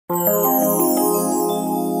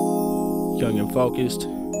Young and focused. You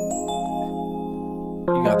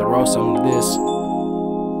got to roll some of this.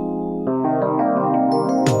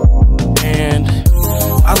 And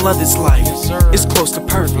I love this life. It's close to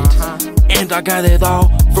perfect. And I got it all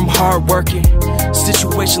from hard working.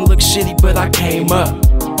 Situation looked shitty, but I came up.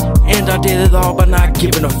 And I did it all by not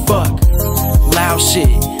giving a fuck. Loud shit,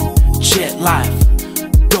 jet life.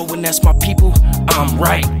 Going, that's my people, I'm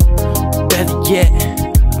right. Better yet,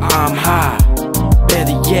 I'm high.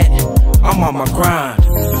 Better yet, I'm on my grind.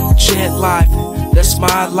 Jet life, that's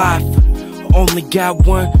my life. Only got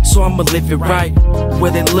one, so I'ma live it right.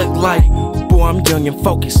 What it look like, boy, I'm young and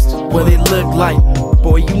focused. What it look like,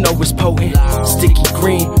 boy, you know it's potent. Sticky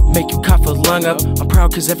green, make you cough a lung up. I'm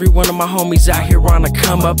proud cause every one of my homies out here on a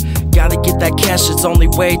come up. Gotta get that cash, it's the only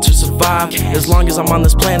way to survive. As long as I'm on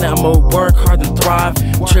this planet, I'ma work hard and thrive.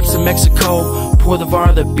 Trips to Mexico, Port the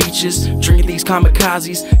Var, the beaches. Drinking these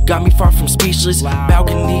kamikazes, got me far from speechless.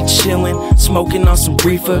 Balcony chillin', smoking on some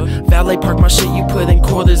reefer. Valet park my shit, you put in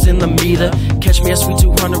quarters in the meter. Catch me at Sweet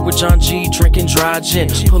 200 with John G, drinking dry gin.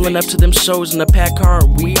 Pulling up to them shows in a pack car,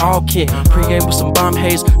 we all kin. Pre-game with some bomb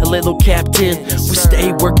haze, a little captain. We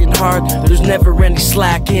stay working hard, there's never any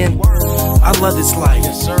slacking. I love this life,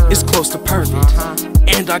 it's close to perfect.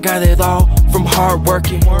 And I got it all from hard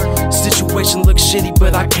working. Situation looked shitty,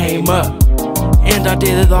 but I came up. And I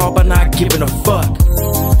did it all by not giving a fuck.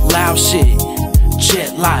 Loud shit,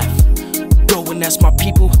 jet life. Going, that's my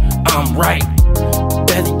people, I'm right.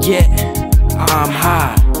 Better yet, I'm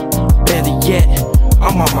high. Better yet,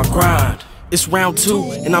 I'm on my grind. It's round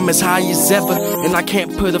 2, and I'm as high as ever. And I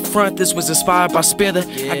can't put a front, this was inspired by Spitter.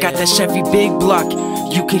 I got that Chevy big block,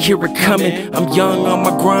 you can hear it coming. I'm young on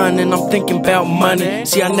my grind, and I'm thinking about money.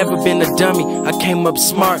 See, I never been a dummy, I came up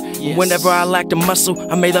smart. Whenever I lacked a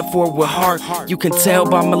muscle, I made up for it with heart. You can tell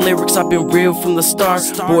by my lyrics, I've been real from the start.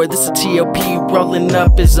 Boy, this a TLP, rolling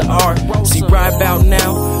up is an art. See, right about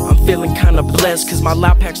now, I'm feeling kinda blessed. Cause my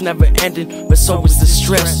loud pack's never ending, but so is the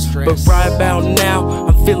stress. But right about now,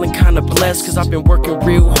 I'm feeling kinda blessed. Cause I've been working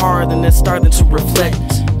real hard and it's starting to reflect.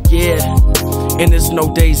 Yeah, and there's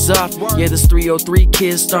no days off. Yeah, this 303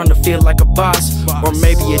 kid's starting to feel like a boss. Or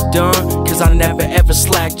maybe you're done, cause I never ever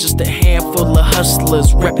slack. Just a handful of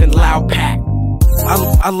hustlers reppin' loud pack.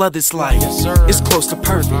 I love this life, it's close to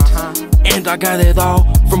perfect. And I got it all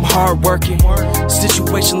from hard working.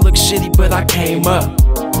 Situation looked shitty, but I came up.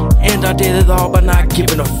 And I did it all by not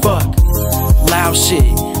giving a fuck. Loud shit,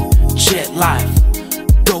 jet life.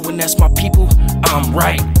 Going, that's my people, I'm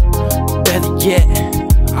right. Better yet,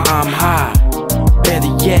 I'm high.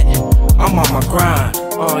 Better yet, I'm on my grind.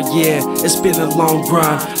 Oh yeah, it's been a long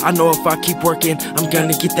grind. I know if I keep working, I'm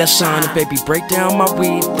gonna get that shine. And baby, break down my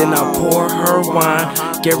weed, then I'll pour her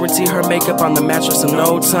wine. Guarantee her makeup on the mattress in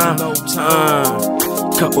no time.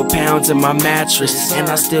 Couple pounds in my mattress, and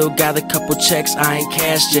I still got a couple checks I ain't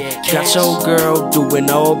cashed yet. Got your girl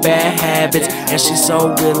doing old bad habits, and she's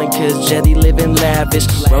so willing cause Jetty living lavish.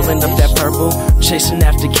 Rolling up that purple, chasing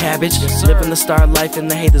after cabbage. Living the star life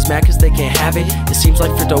and the haters mad cause they can't have it. It seems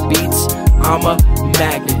like for dope beats, I'm a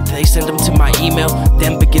magnet. They send them to my email,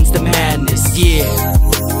 then begins the madness. Yeah,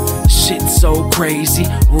 shit's so crazy,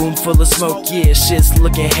 room full of smoke, yeah, shit's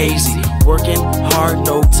looking hazy. Working hard,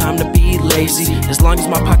 no time to be lazy. As long as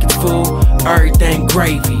my pocket's full, everything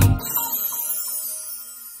gravy.